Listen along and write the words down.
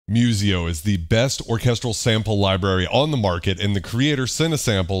Musio is the best orchestral sample library on the market, and the creator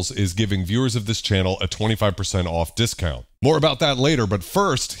Cinesamples is giving viewers of this channel a 25% off discount. More about that later, but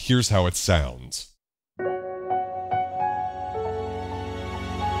first, here's how it sounds.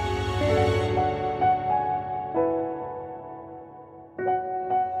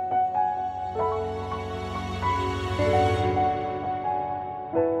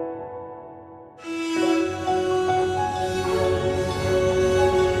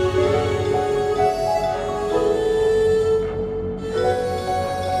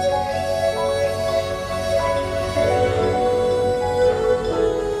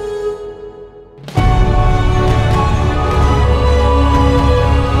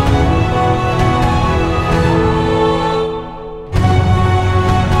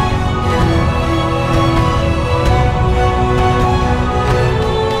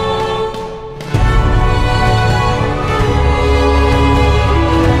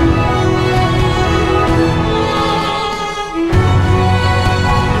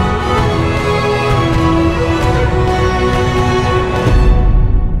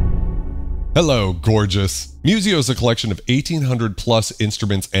 Hello, gorgeous. Musio is a collection of 1,800 plus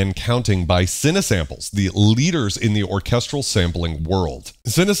instruments and counting by Cinesamples, the leaders in the orchestral sampling world.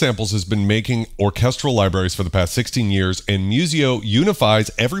 Cinesamples has been making orchestral libraries for the past 16 years, and Musio unifies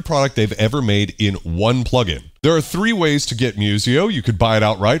every product they've ever made in one plugin. There are 3 ways to get Musio. You could buy it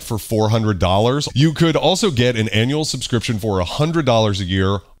outright for $400. You could also get an annual subscription for $100 a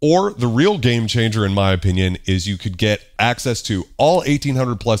year, or the real game changer, in my opinion, is you could get access to all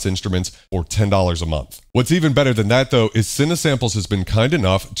 1,800 plus instruments for $10 a month. What's even better than that, though, is Cinesamples has been kind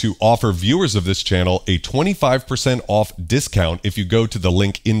enough to offer viewers of this channel a 25% off discount if you go to the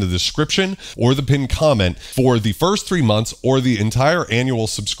link in the description or the pinned comment for the first 3 months or the entire annual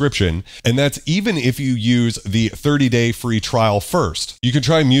subscription, and that's even if you use the 30-day free trial first. You can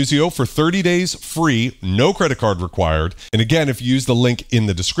try Musio for 30 days free, no credit card required, and again, if you use the link in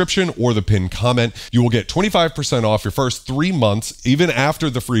the description or the pinned comment, you will get 25% off your first 3 months, even after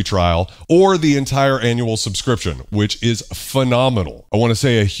the free trial, or the entire annual subscription, which is phenomenal. I want to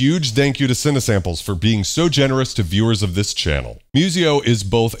say a huge thank you to Cinesamples for being so generous to viewers of this channel. Musio is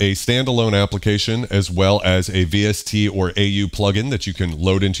both a standalone application as well as a VST or AU plugin that you can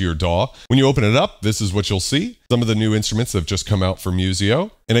load into your DAW. When you open it up, this is what you'll see. Some of the new instruments that have just come out for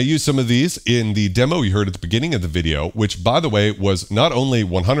Musio. And I used some of these in the demo you heard at the beginning of the video, which, by the way, was not only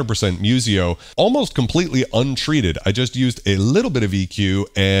 100% Musio, almost completely untreated. I just used a little bit of EQ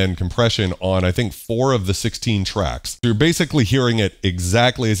and compression on, I think, 4 of the 16 tracks. So you're basically hearing it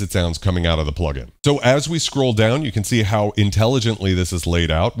exactly as it sounds coming out of the plugin. So as we scroll down, you can see how intelligently this is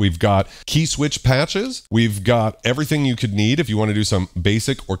laid out. We've got key switch patches. We've got everything you could need if you want to do some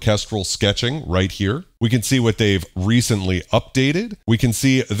basic orchestral sketching right here. We can see what they've recently updated. We can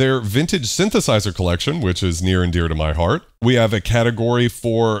see their vintage synthesizer collection, which is near and dear to my heart. We have a category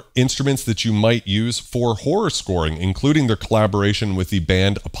for instruments that you might use for horror scoring, including their collaboration with the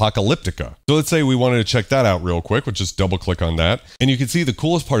band Apocalyptica. So let's say we wanted to check that out real quick. We'll just double click on that. And you can see the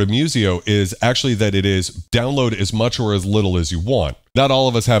coolest part of Musio is actually that it is download as much or as little as you want. Not all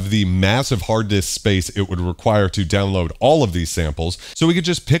of us have the massive hard disk space it would require to download all of these samples, so we could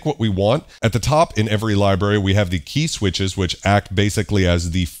just pick what we want. At the top in every library, we have the key switches, which act basically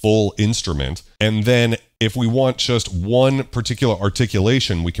as the full instrument. And then if we want just one particular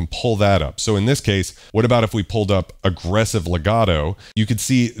articulation, we can pull that up. So in this case, what about if we pulled up aggressive legato? You could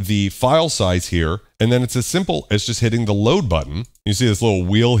see the file size here, and then it's as simple as just hitting the load button. You see this little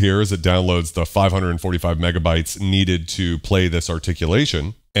wheel here as it downloads the 545 megabytes needed to play this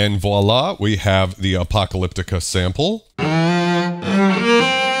articulation. And voila, we have the Apocalyptica sample.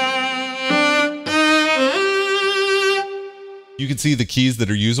 You can see the keys that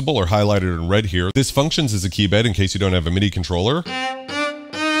are usable are highlighted in red here. This functions as a key bed in case you don't have a MIDI controller.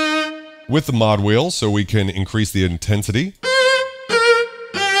 With the mod wheel, so we can increase the intensity.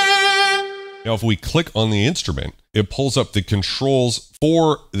 Now, if we click on the instrument, it pulls up the controls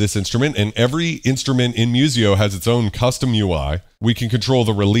for this instrument, and every instrument in Musio has its own custom UI. We can control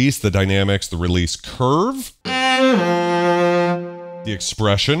the release, the dynamics, the release curve, the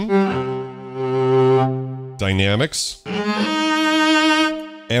expression, dynamics,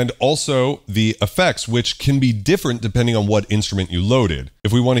 and also the effects, which can be different depending on what instrument you loaded.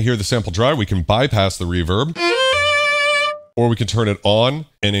 If we want to hear the sample dry, we can bypass the reverb, or we can turn it on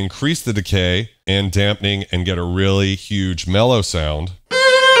and increase the decay and dampening and get a really huge mellow sound.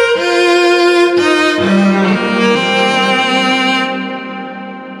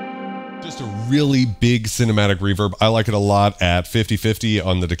 Just a really big cinematic reverb. I like it a lot at 50-50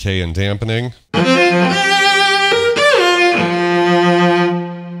 on the decay and dampening.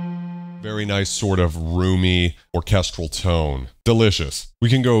 Very nice sort of roomy orchestral tone. Delicious. We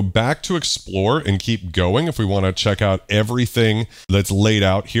can go back to explore and keep going if we want to check out everything that's laid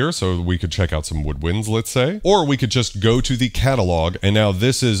out here. So we could check out some woodwinds, let's say, or we could just go to the catalog. And now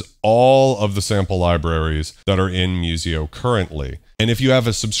this is all of the sample libraries that are in Musio currently. And if you have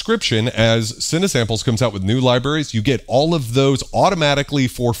a subscription, as Cinesamples comes out with new libraries, you get all of those automatically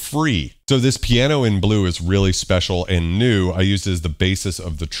for free. So this piano in blue is really special and new. I used it as the basis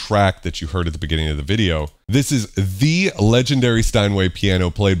of the track that you heard at the beginning of the video. This is the legendary Steinway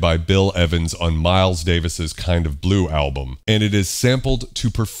piano played by Bill Evans on Miles Davis's Kind of Blue album, and it is sampled to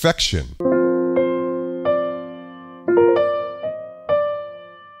perfection.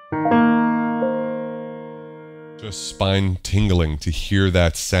 Just spine tingling to hear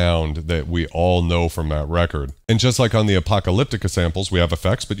that sound that we all know from that record. And just like on the Apocalyptica samples, we have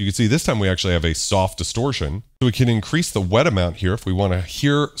effects, but you can see this time we actually have a soft distortion. So we can increase the wet amount here if we want to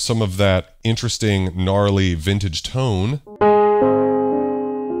hear some of that interesting, gnarly vintage tone.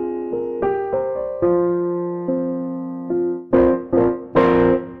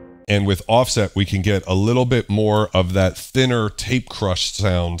 And with offset, we can get a little bit more of that thinner tape crush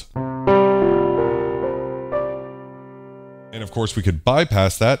sound. And of course, we could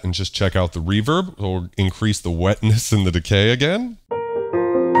bypass that and just check out the reverb or increase the wetness and the decay again.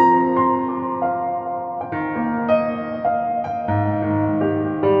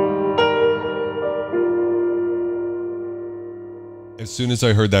 As soon as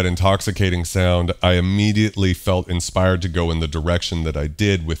I heard that intoxicating sound, I immediately felt inspired to go in the direction that I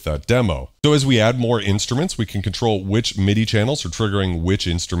did with that demo. So as we add more instruments, we can control which MIDI channels are triggering which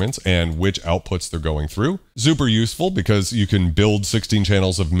instruments and which outputs they're going through. Super useful because you can build 16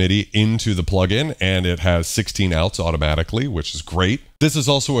 channels of MIDI into the plugin and it has 16 outs automatically, which is great. This is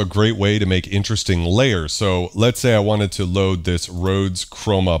also a great way to make interesting layers. So let's say I wanted to load this Rhodes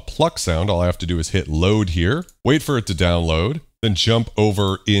Chroma pluck sound. All I have to do is hit load here, wait for it to download, then jump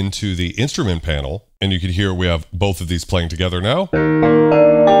over into the instrument panel, and you can hear we have both of these playing together now.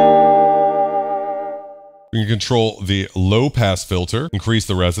 We can control the low pass filter, increase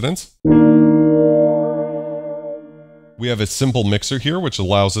the resonance. We have a simple mixer here, which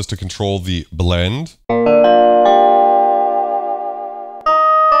allows us to control the blend.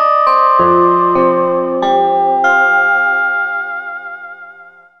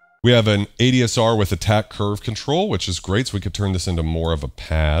 We have an ADSR with attack curve control, which is great, so we could turn this into more of a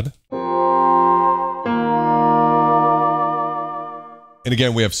pad. And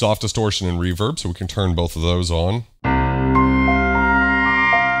again, we have soft distortion and reverb, so we can turn both of those on.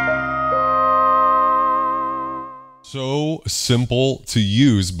 So simple to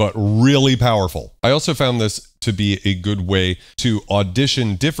use, but really powerful. I also found this to be a good way to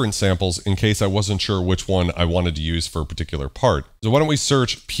audition different samples in case I wasn't sure which one I wanted to use for a particular part. So why don't we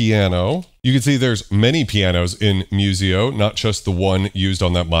search piano? You can see there's many pianos in Musio, not just the one used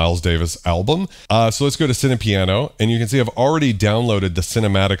on that Miles Davis album. So let's go to Cinepiano, and you can see I've already downloaded the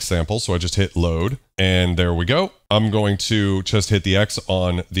cinematic sample, so I just hit load, and there we go. I'm going to just hit the X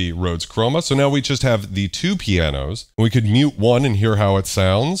on the Rhodes Chroma. So now we just have the two pianos. We could mute one and hear how it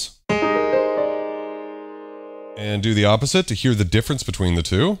sounds. And do the opposite to hear the difference between the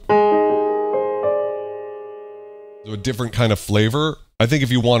two. So a different kind of flavor. I think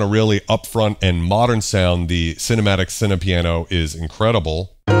if you want a really upfront and modern sound, the cinematic Cinepiano is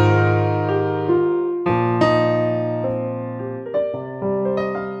incredible.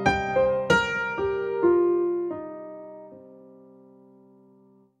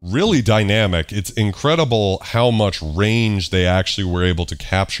 Really dynamic. It's incredible how much range they actually were able to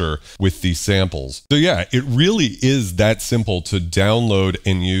capture with these samples. So yeah, it really is that simple to download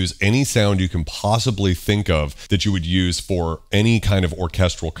and use any sound you can possibly think of that you would use for any kind of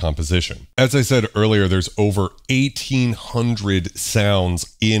orchestral composition. As I said earlier, there's over 1,800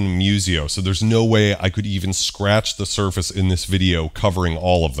 sounds in Musio, so there's no way I could even scratch the surface in this video covering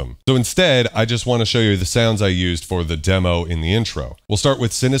all of them. So instead, I just want to show you the sounds I used for the demo in the intro. We'll start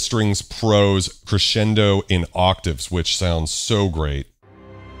with Cinestrings Pro's Crescendo in Octaves, which sounds so great.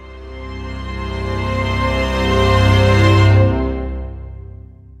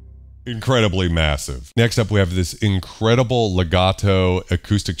 Incredibly massive. Next up, we have this incredible legato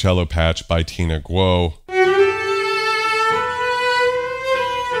acoustic cello patch by Tina Guo.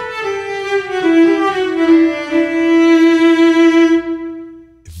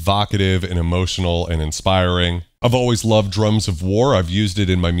 Evocative and emotional and inspiring. I've always loved drums of war. I've used it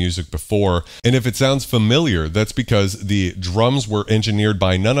in my music before. And if it sounds familiar, that's because the drums were engineered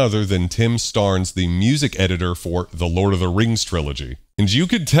by none other than Tim Starnes, the music editor for the Lord of the Rings trilogy. And you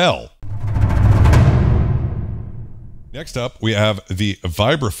could tell. Next up, we have the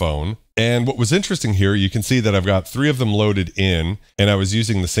vibraphone. And what was interesting here, you can see that I've got 3 of them loaded in, and I was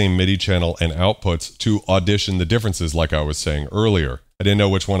using the same MIDI channel and outputs to audition the differences like I was saying earlier. I didn't know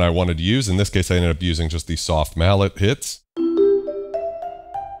which one I wanted to use. In this case, I ended up using just the soft mallet hits.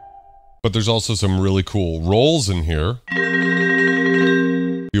 But there's also some really cool rolls in here.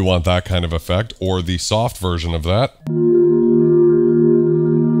 If you want that kind of effect, or the soft version of that,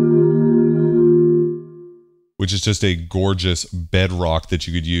 which is just a gorgeous bedrock that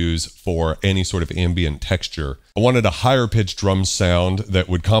you could use for any sort of ambient texture. I wanted a higher pitched drum sound that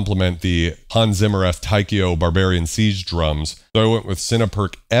would complement the Hans Zimmer-esque Taikyo Barbarian Siege drums. So I went with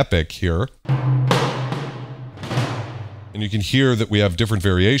Cineperk Epic here. And you can hear that we have different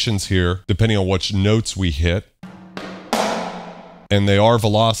variations here depending on which notes we hit. And they are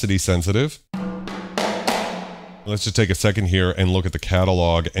velocity sensitive. Let's just take a second here and look at the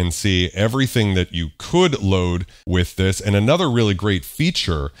catalog and see everything that you could load with this. And another really great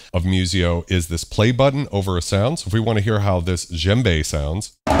feature of Musio is this play button over a sound. So if we want to hear how this djembe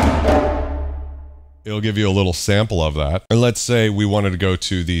sounds, it'll give you a little sample of that. And let's say we wanted to go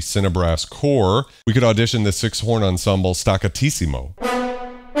to the Cinebrass core, we could audition the 6-horn ensemble Staccatissimo.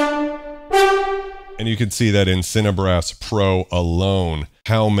 And you can see that in Cinebrass Pro alone,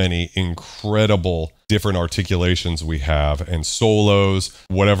 how many incredible different articulations we have, and solos,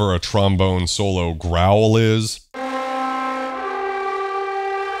 whatever a trombone solo growl is.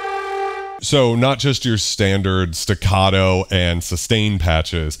 So not just your standard staccato and sustain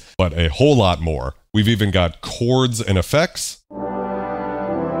patches, but a whole lot more. We've even got chords and effects.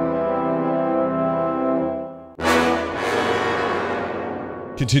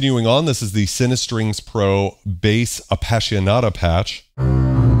 Continuing on, this is the Cinestrings Pro Bass Appassionata patch.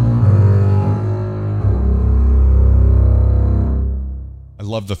 I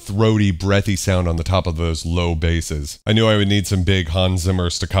love the throaty, breathy sound on the top of those low basses. I knew I would need some big Hans Zimmer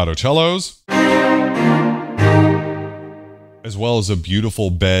staccato cellos, as well as a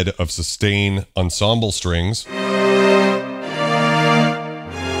beautiful bed of sustain ensemble strings.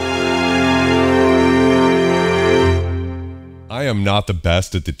 I am not the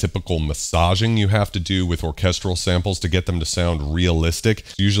best at the typical massaging you have to do with orchestral samples to get them to sound realistic.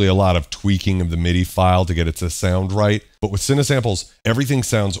 It's usually a lot of tweaking of the MIDI file to get it to sound right. But with Cinesamples, everything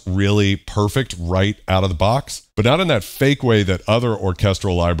sounds really perfect right out of the box, but not in that fake way that other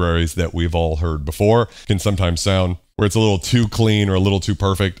orchestral libraries that we've all heard before can sometimes sound, where it's a little too clean or a little too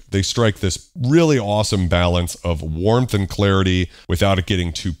perfect. They strike this really awesome balance of warmth and clarity without it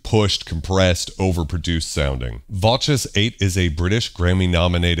getting too pushed, compressed, overproduced sounding. Voces 8 is a British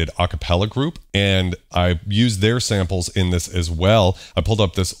Grammy-nominated a cappella group, and I used their samples in this as well. I pulled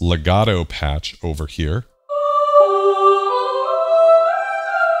up this legato patch over here.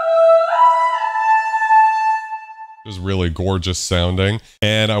 It was really gorgeous sounding,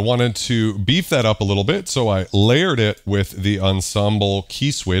 and I wanted to beef that up a little bit, so I layered it with the ensemble key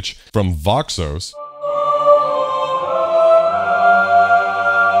switch from Voxos.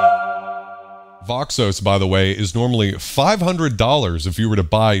 Voxos, by the way, is normally $500 if you were to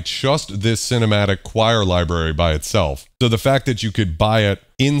buy just this cinematic choir library by itself. So the fact that you could buy it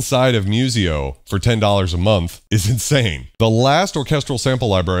inside of Musio for $10 a month is insane. The last orchestral sample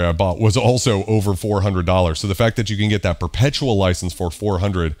library I bought was also over $400. So the fact that you can get that perpetual license for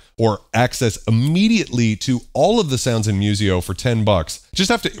 $400 or access immediately to all of the sounds in Musio for $10, just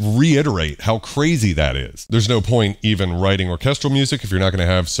have to reiterate how crazy that is. There's no point even writing orchestral music if you're not going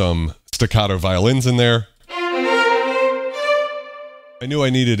to have some staccato violins in there. I knew I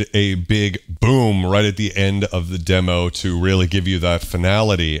needed a big boom right at the end of the demo to really give you that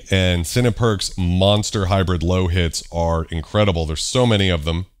finality, and Cineperk's monster hybrid low hits are incredible. There's so many of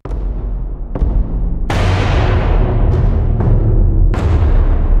them.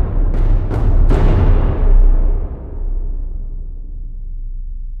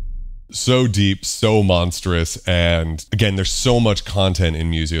 So deep, so monstrous, and again, there's so much content in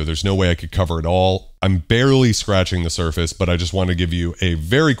Musio. There's no way I could cover it all. I'm barely scratching the surface, but I just want to give you a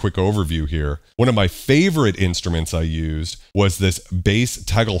very quick overview here. One of my favorite instruments I used was this bass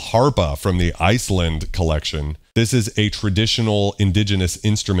tagelharpa from the Iceland collection. This is a traditional indigenous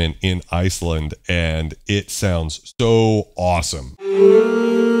instrument in Iceland, and it sounds so awesome.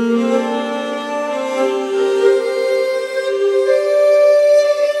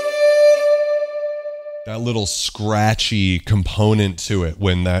 That little scratchy component to it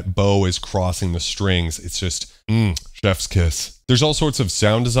when that bow is crossing the strings, it's just, chef's kiss. There's all sorts of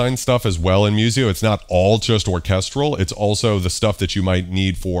sound design stuff as well in Musio. It's not all just orchestral. It's also the stuff that you might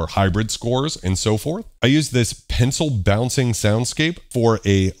need for hybrid scores and so forth. I used this pencil bouncing soundscape for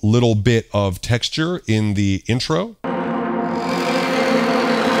a little bit of texture in the intro.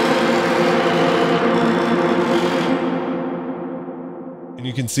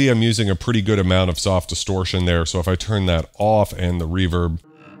 You can see I'm using a pretty good amount of soft distortion there, so if I turn that off and the reverb,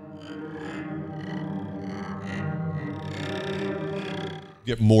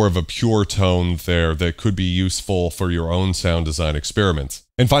 get more of a pure tone there that could be useful for your own sound design experiments.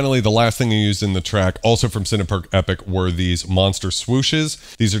 And finally, the last thing I used in the track, also from Cineperk Epic, were these monster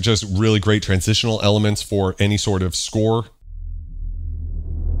swooshes. These are just really great transitional elements for any sort of score.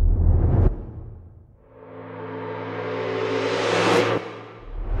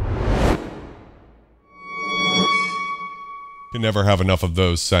 Can never have enough of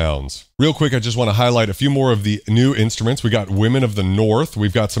those sounds. Real quick, I just want to highlight a few more of the new instruments. We got Women of the North.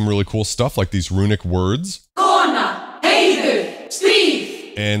 We've got some really cool stuff like these runic words. Corna, Heider,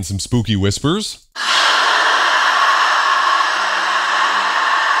 Steve. And some spooky whispers.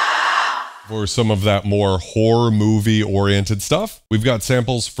 For some of that more horror movie oriented stuff. We've got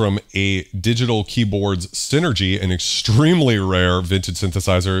samples from a Digital Keyboards Synergy, an extremely rare vintage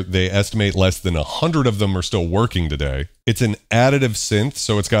synthesizer. They estimate less than 100 of them are still working today. It's an additive synth,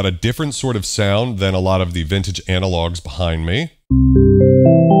 so it's got a different sort of sound than a lot of the vintage analogs behind me.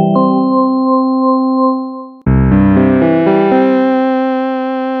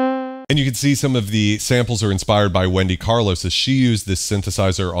 And you can see some of the samples are inspired by Wendy Carlos as she used this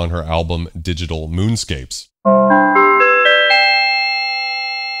synthesizer on her album Digital Moonscapes.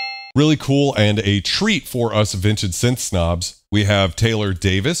 Really cool and a treat for us vintage synth snobs. We have Taylor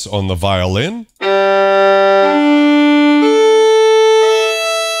Davis on the violin.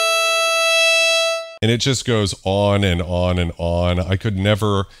 And it just goes on and on and on. I could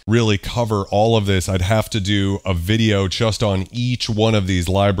never really cover all of this. I'd have to do a video just on each one of these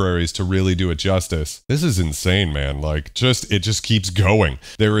libraries to really do it justice. This is insane, man. Like, it just keeps going.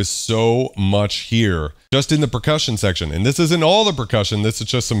 There is so much here just in the percussion section. And this isn't all the percussion. This is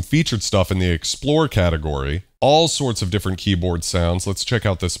just some featured stuff in the Explore category. All sorts of different keyboard sounds. Let's check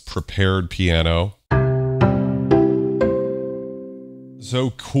out this prepared piano.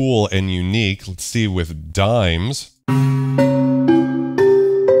 So cool and unique. Let's see with dimes.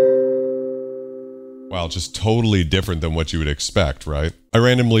 Wow, just totally different than what you would expect, right? I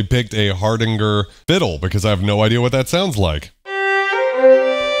randomly picked a Hardanger fiddle because I have no idea what that sounds like.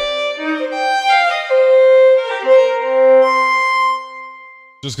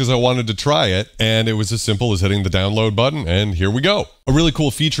 Just because I wanted to try it, and it was as simple as hitting the download button, and here we go. A really cool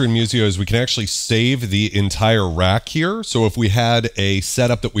feature in Musio is we can actually save the entire rack here. So if we had a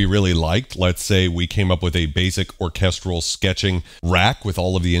setup that we really liked, let's say we came up with a basic orchestral sketching rack with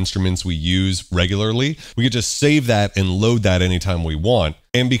all of the instruments we use regularly, we could just save that and load that anytime we want.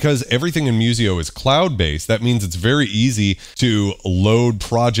 And because everything in Musio is cloud-based, that means it's very easy to load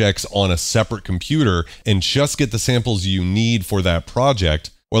projects on a separate computer and just get the samples you need for that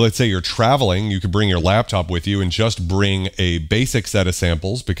project. Or let's say you're traveling, you could bring your laptop with you and just bring a basic set of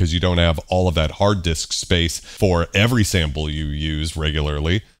samples because you don't have all of that hard disk space for every sample you use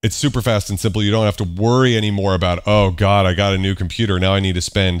regularly. It's super fast and simple. You don't have to worry anymore about, oh God, I got a new computer. Now I need to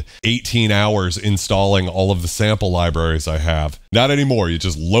spend 18 hours installing all of the sample libraries I have. Not anymore. You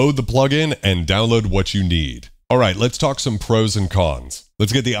just load the plugin and download what you need. All right, let's talk some pros and cons.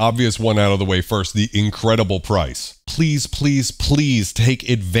 Let's get the obvious one out of the way first, the incredible price. Please, please, please take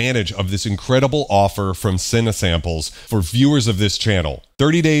advantage of this incredible offer from Cinesamples for viewers of this channel.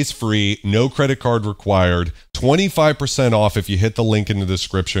 30 days free, no credit card required, 25% off if you hit the link in the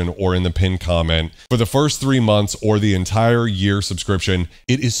description or in the pinned comment for the first 3 months or the entire year subscription.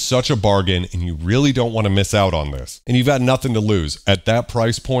 It is such a bargain and you really don't want to miss out on this. And you've got nothing to lose. At that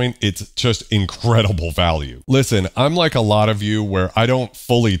price point, it's just incredible value. Listen, I'm like a lot of you where I don't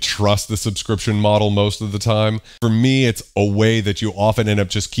fully trust the subscription model most of the time. For me, it's a way that you often end up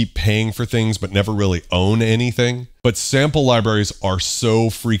just keep paying for things but never really own anything. But sample libraries are so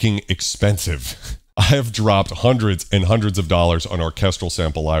freaking expensive. I have dropped hundreds and hundreds of dollars on orchestral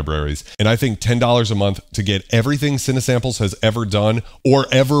sample libraries, and I think $10 a month to get everything Cinesamples has ever done or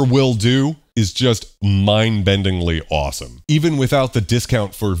ever will do is just mind-bendingly awesome. Even without the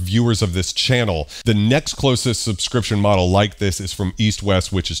discount for viewers of this channel, the next closest subscription model like this is from East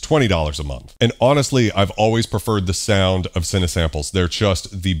West, which is $20 a month. And honestly, I've always preferred the sound of Cinesamples. They're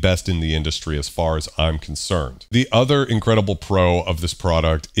just the best in the industry as far as I'm concerned. The other incredible pro of this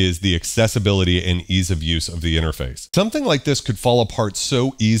product is the accessibility and ease of use of the interface. Something like this could fall apart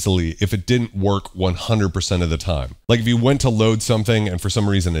so easily if it didn't work 100% of the time. Like if you went to load something and for some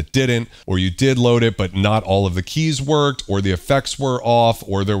reason it didn't, or you did load it, but not all of the keys worked, or the effects were off,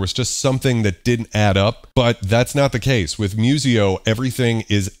 or there was just something that didn't add up. But that's not the case. With Musio, everything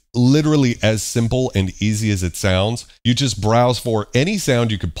is literally as simple and easy as it sounds. You just browse for any sound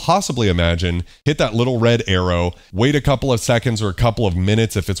you could possibly imagine, hit that little red arrow, wait a couple of seconds or a couple of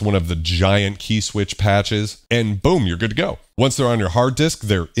minutes if it's one of the giant key switch patches, and boom, you're good to go. Once they're on your hard disk,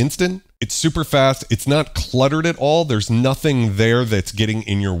 they're instant. It's super fast. It's not cluttered at all. There's nothing there that's getting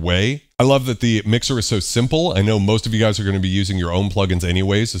in your way. I love that the mixer is so simple. I know most of you guys are going to be using your own plugins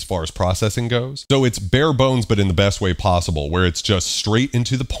anyways as far as processing goes. So it's bare bones, but in the best way possible, where it's just straight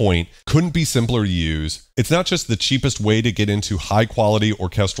into the point. Couldn't be simpler to use. It's not just the cheapest way to get into high quality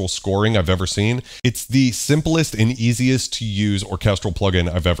orchestral scoring I've ever seen. It's the simplest and easiest to use orchestral plugin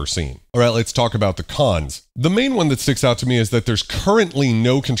I've ever seen. All right, let's talk about the cons. The main one that sticks out to me is that there's currently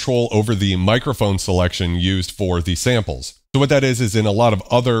no control over the microphone selection used for the samples. So what that is in a lot of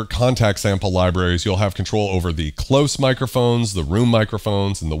other contact sample libraries, you'll have control over the close microphones, the room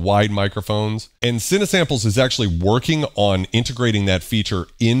microphones, and the wide microphones. And Cinesamples is actually working on integrating that feature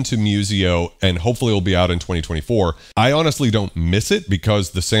into Musio, and hopefully it'll be out in 2024. I honestly don't miss it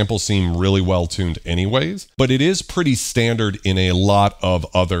because the samples seem really well tuned anyways, but it is pretty standard in a lot of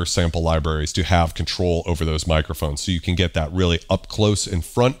other sample libraries to have control over those microphones. So you can get that really up close in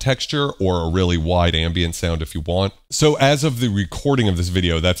front texture or a really wide ambient sound if you want. So as of the recording of this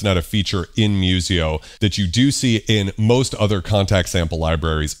video, that's not a feature in Musio that you do see in most other contact sample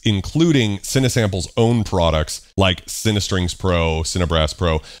libraries, including Cinesamples' own products like Cinestrings Pro, Cinebrass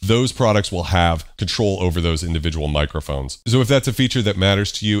Pro. Those products will have control over those individual microphones. So if that's a feature that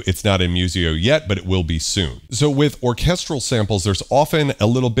matters to you, it's not in Musio yet, but it will be soon. So with orchestral samples, there's often a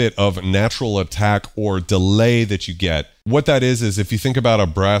little bit of natural attack or delay that you get. What that is if you think about a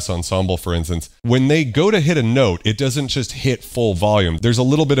brass ensemble, for instance, when they go to hit a note, it doesn't just hit full volume. There's a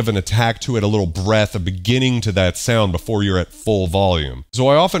little bit of an attack to it, a little breath, a beginning to that sound before you're at full volume. So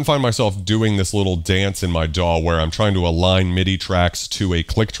I often find myself doing this little dance in my DAW where I'm trying to align MIDI tracks to a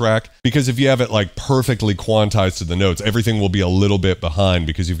click track, because if you have it like perfectly quantized to the notes, everything will be a little bit behind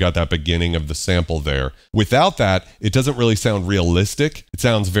because you've got that beginning of the sample there. Without that, it doesn't really sound realistic. It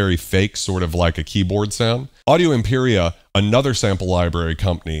sounds very fake, sort of like a keyboard sound. Audio Imperia, another sample library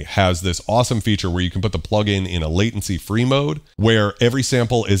company, has this awesome feature where you can put the plugin in a latency-free mode where every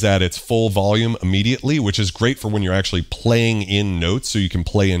sample is at its full volume immediately, which is great for when you're actually playing in notes so you can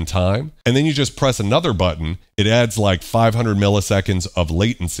play in time. And then you just press another button. It adds like 500 milliseconds of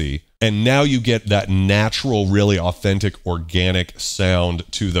latency. And now you get that natural, really authentic, organic sound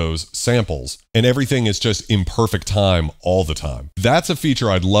to those samples. And everything is just in perfect time all the time. That's a feature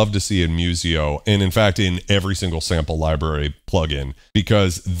I'd love to see in Musio, and in fact in every single sample library plugin,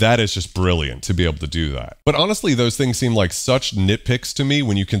 because that is just brilliant to be able to do that. But honestly, those things seem like such nitpicks to me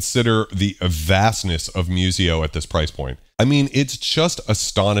when you consider the vastness of Musio at this price point. I mean, it's just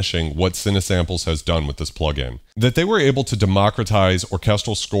astonishing what Cinesamples has done with this plugin. That they were able to democratize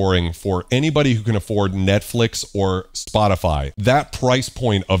orchestral scoring for anybody who can afford Netflix or Spotify. That price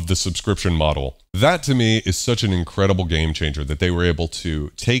point of the subscription model, that to me is such an incredible game changer that they were able to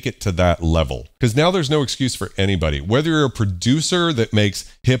take it to that level. Because now there's no excuse for anybody. Whether you're a producer that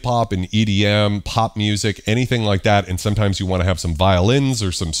makes hip hop and EDM, pop music, anything like that, and sometimes you want to have some violins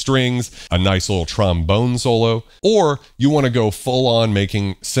or some strings, a nice little trombone solo, or you want to go full on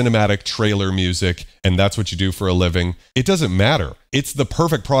making cinematic trailer music, and that's what you do for a living, it doesn't matter. It's the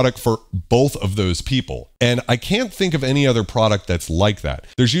perfect product for both of those people. And I can't think of any other product that's like that.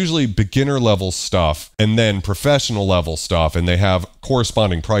 There's usually beginner level stuff and then professional level stuff, and they have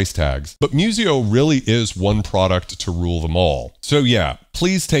corresponding price tags. But Musio really is one product to rule them all. So yeah,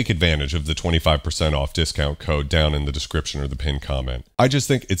 please take advantage of the 25% off discount code down in the description or the pinned comment. I just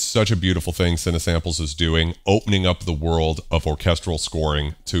think it's such a beautiful thing Cinesamples is doing, opening up the world of orchestral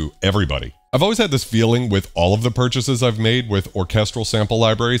scoring to everybody. I've always had this feeling with all of the purchases I've made with orchestral sample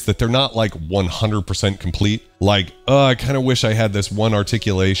libraries that they're not like 100% complete. Like, I kind of wish I had this one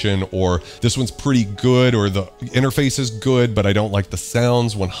articulation, or this one's pretty good, or the interface is good, but I don't like the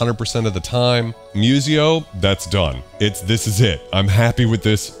sounds 100% of the time. Musio, that's done. This is it. I'm happy with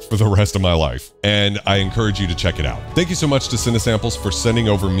this for the rest of my life, and I encourage you to check it out. Thank you so much to Cinesamples for sending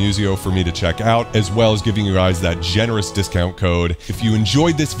over Musio for me to check out, as well as giving you guys that generous discount code. If you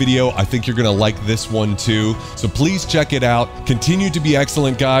enjoyed this video, I think you're gonna like this one too, so please check it out. Continue to be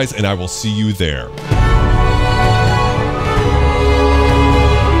excellent, guys, and I will see you there.